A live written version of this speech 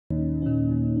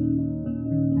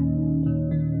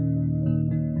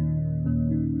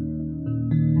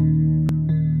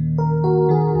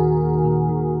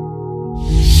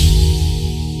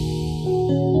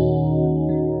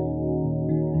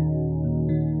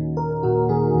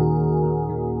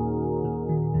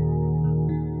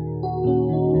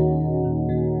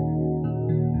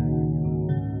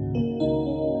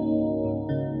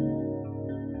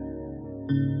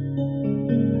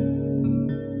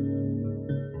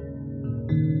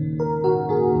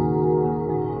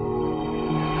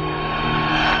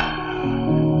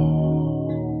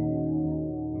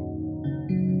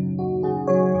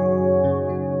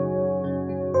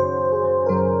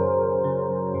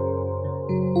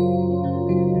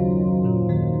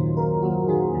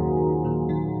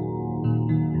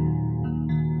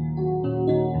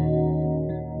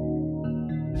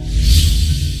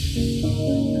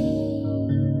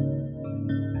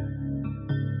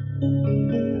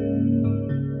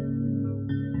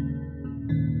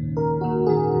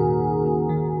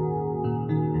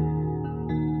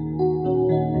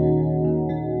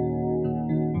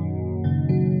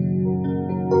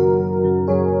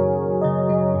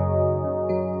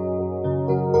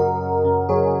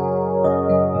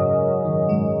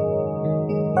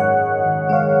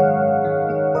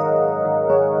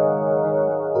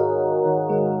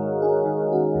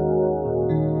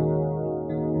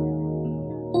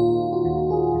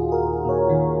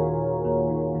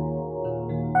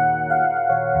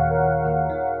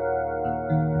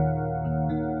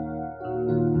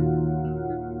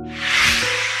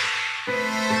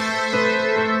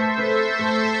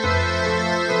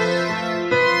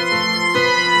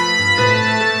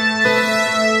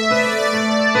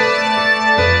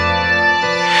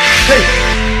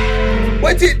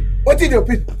What did you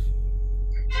put?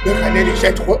 Look at the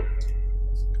shit. What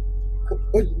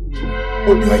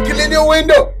you are killing your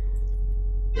window?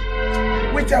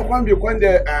 Which I want to be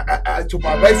the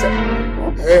supervisor.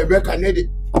 Hey, back on it.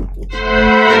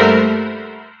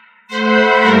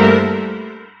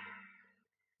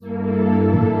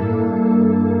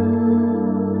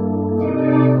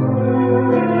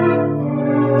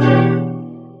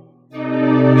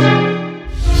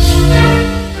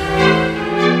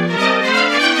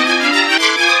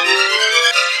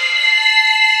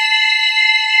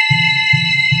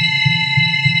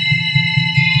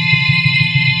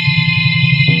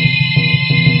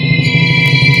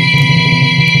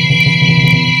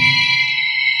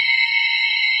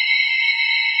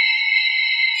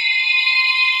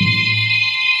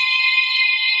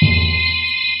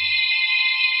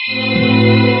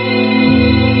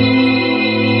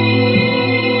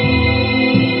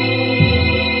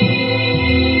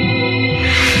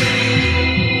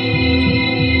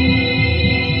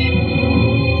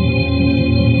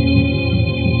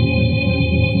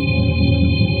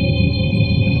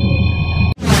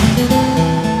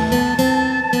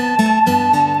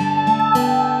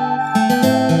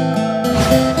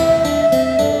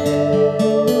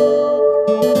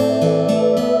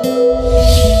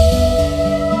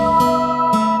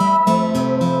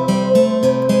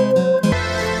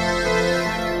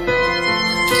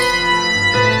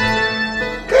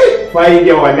 Find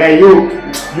your one,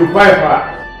 you find her.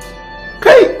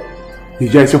 Okay. You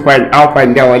just find out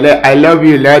and down. I love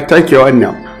you, Lord. Take your own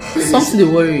now. Something to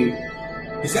worry you.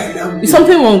 Is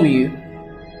something wrong with you?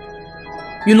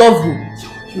 You love who?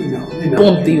 You know.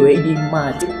 Don't be already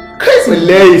mad.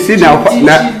 You see now.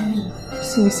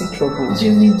 See me see trouble.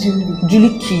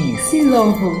 Julie Keys. See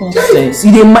love nonsense.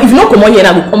 If you not come on here,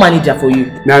 I will come manager for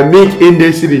you. Now make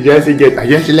industry just get. I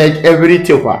just like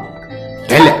everything for.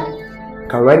 Tell her.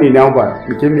 Karani number,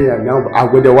 give me a number. I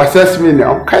will the what's me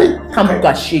now. Okay. Come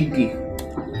back, shaggy.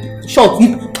 Short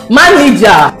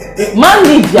manager.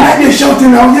 They're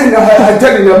shouting out here. I'm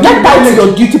telling you. Get back to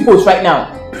your duty post right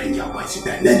now. Bring your voice in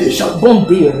there. Let them shout. Don't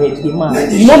be your head, the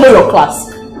man. You don't know your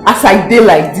class. As I dey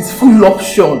like this full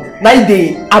option. Now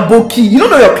they aboki. You don't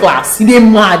know your class. They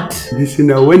mad. Listen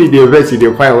now. When they rest,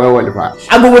 they fire well.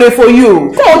 I go wait for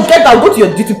you. Come on, get out. Go to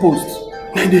your duty post.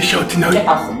 Now they shouting now.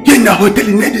 You're in the hotel.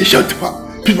 Now they shout for.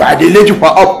 People are they let you for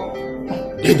up.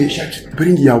 Then they shout.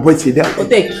 Bring your voice in there. What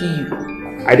they kill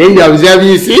you? I didn't observe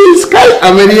you. See, Sky,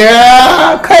 I'm in here.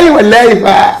 Sky, my life.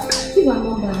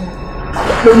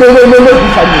 No,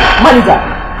 manager.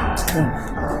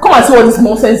 Come and see what this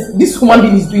nonsense this human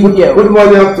being is doing here. Good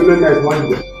morning, afternoon, night,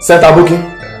 morning. Center booking.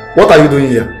 What are you doing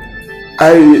here?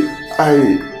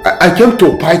 I came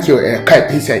to park your car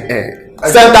inside.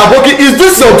 Center booking. Is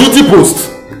this your duty post?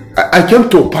 I came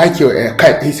to park your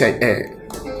car inside.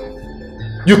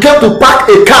 You came to park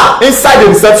a car inside the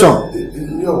reception.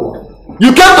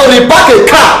 You came to repark a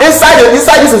car inside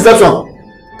this reception.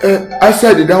 I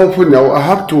said down for now. I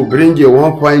have to bring you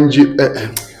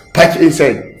 1.0 park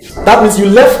inside. That means you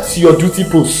left your duty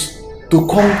post to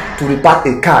come to repark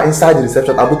a car inside the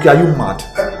reception. Abuki, are you mad?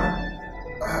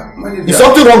 Is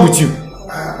something wrong with you?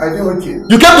 I don't okay.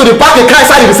 You came to repark a car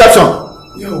inside the reception.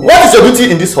 What is your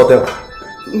duty in this hotel?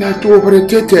 Not to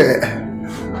protect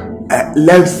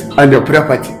lives and the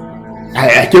property.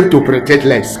 I came to protect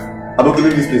lives. Abuki,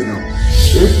 leave this place now.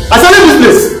 I said leave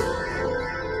this place.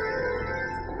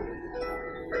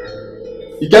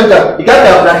 You can't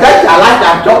allow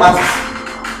that job as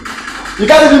you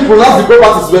can't even pronounce the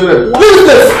properties very well. Leave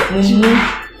this!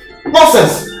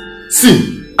 Nonsense!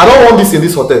 See, I don't want this in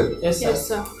this hotel. Yes,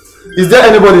 sir. Is there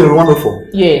anybody in Rwanda for?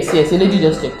 Yes, a lady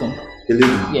just checked in. A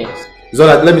lady? Yes. It's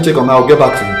alright, let me check on her. I'll get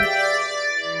back to you.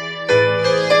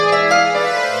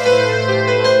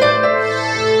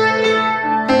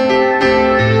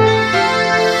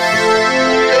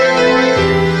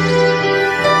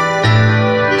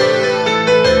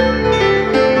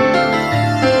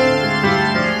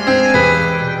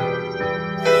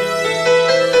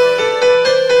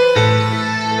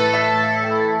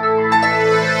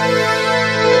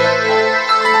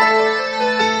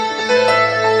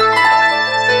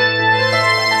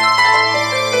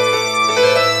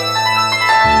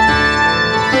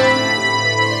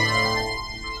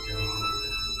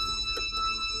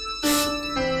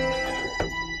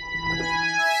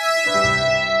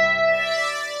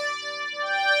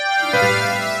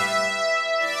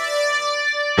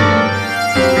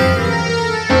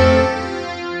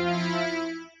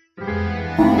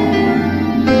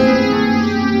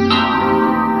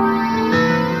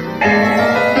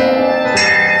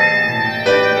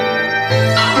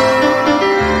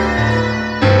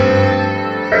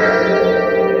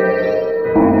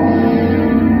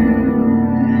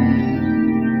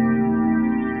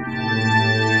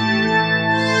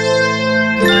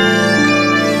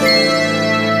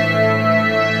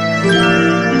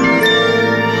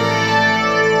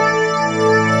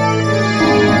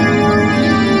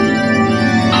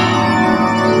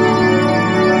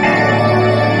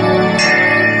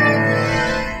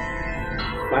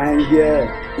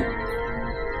 Yeah.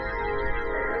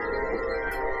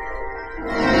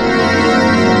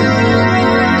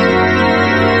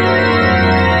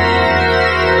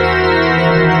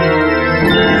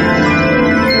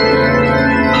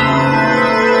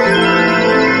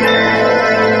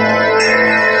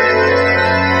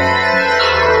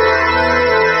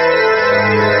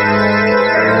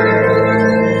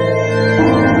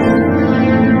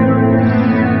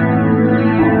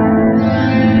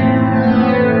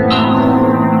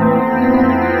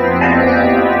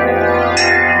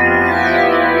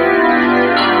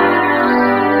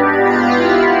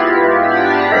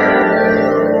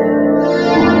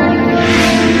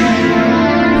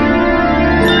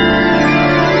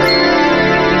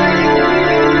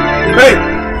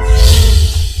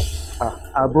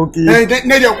 Aboki.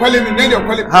 Need your calling me.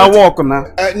 How walk now?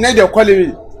 Need your calling me.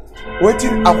 What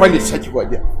in a quality such a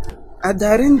body? At the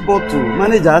arrange bottle.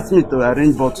 Manager asked me to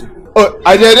arrange bottle. Oh,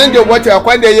 I arrange your bottle. I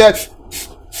can't yet.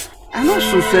 I'm not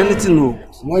sure say anything. No.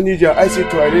 Manager, I say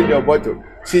to arrange your bottle.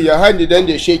 See your hand, then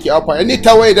they shake it up.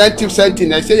 Anytime I don't tip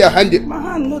something, I say your hand. My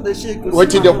hand not the shake. What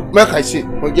did the make I say?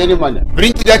 Forget it, man.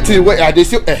 Bring that to where I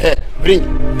say, bring.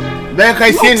 Make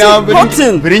I say now,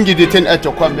 bring it the 10 at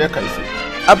your come back. I say.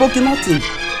 Aboki nothing.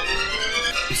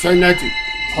 It's not nothing.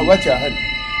 How about your hand?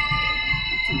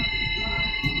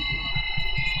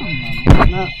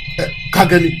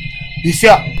 Kagani, you see,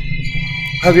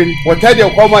 Kagani, what are you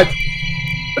come at?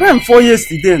 Rain 4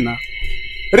 yesterday now.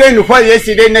 Rain 4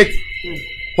 yesterday night.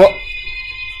 What?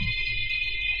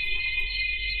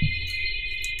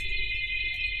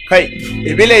 Kai,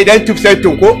 if you lay down to say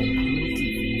to go,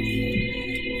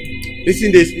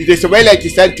 listen, this way like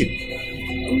it's something.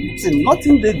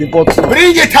 Nothing did the bottle.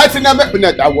 Bring it out in a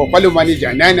minute. I will follow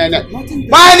manager. No.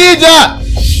 Manager!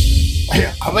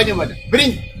 Come on, mother.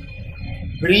 Bring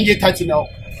it out now.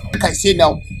 Like I say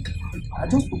now. I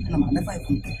just open them. I never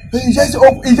even. He just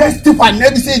open. He just step and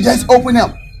never say just open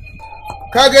them.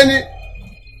 Kagani.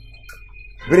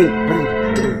 Bring.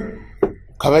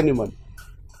 Come on, man.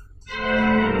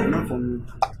 Not for me.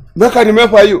 Make a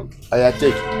remember for you. I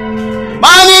take.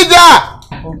 Manager!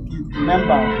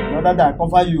 Remember, the other day I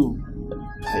cover you.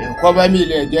 You cover me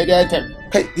the other time.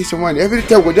 Hey, this one, every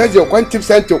time we just your quantity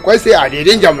sent to say I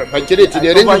didn't jump and get it to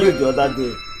the cover you the other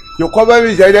day. You cover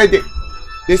me the other day.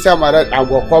 This time around, I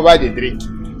will cover the drink.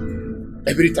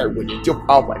 Every time when you jump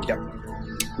out and down.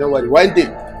 No worry, one day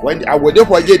I will not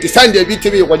forget the Sunday beat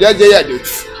me when you're there.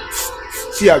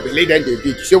 See, I believe that they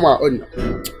beat so my own.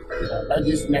 And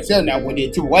this nation, I will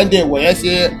do one day where I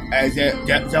say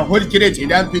the whole crate is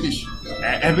done finish.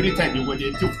 Every time you go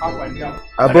there, took up and down.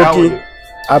 Aboki.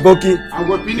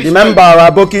 Remember,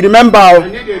 Aboki, remember. I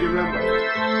need to remember.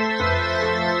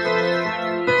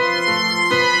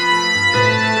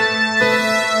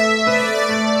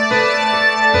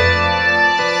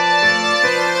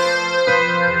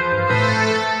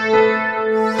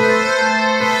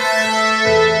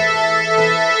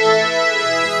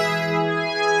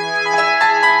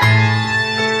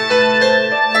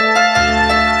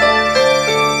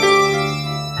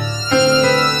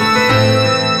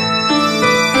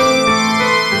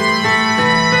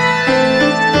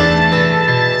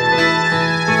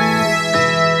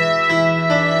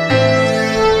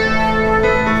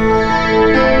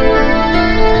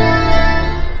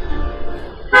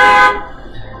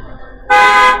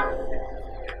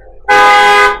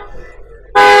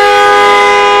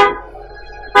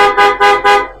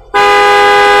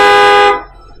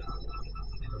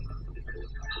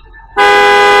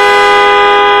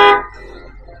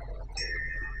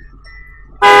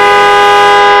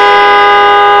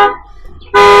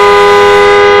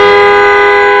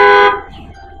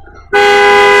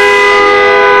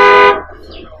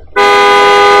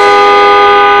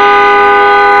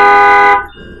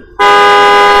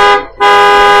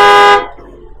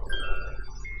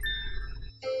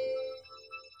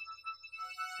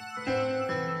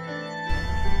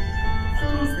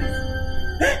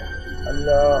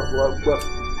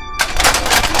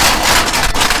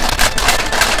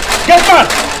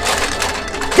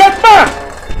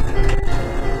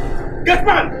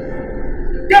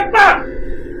 Get back!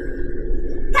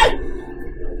 Hey!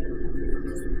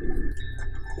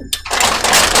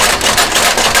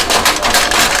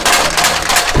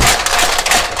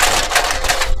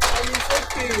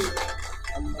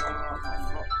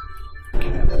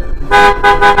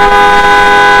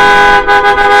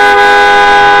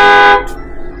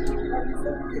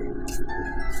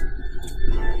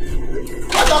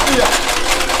 What's up here?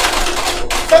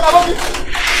 Step above me.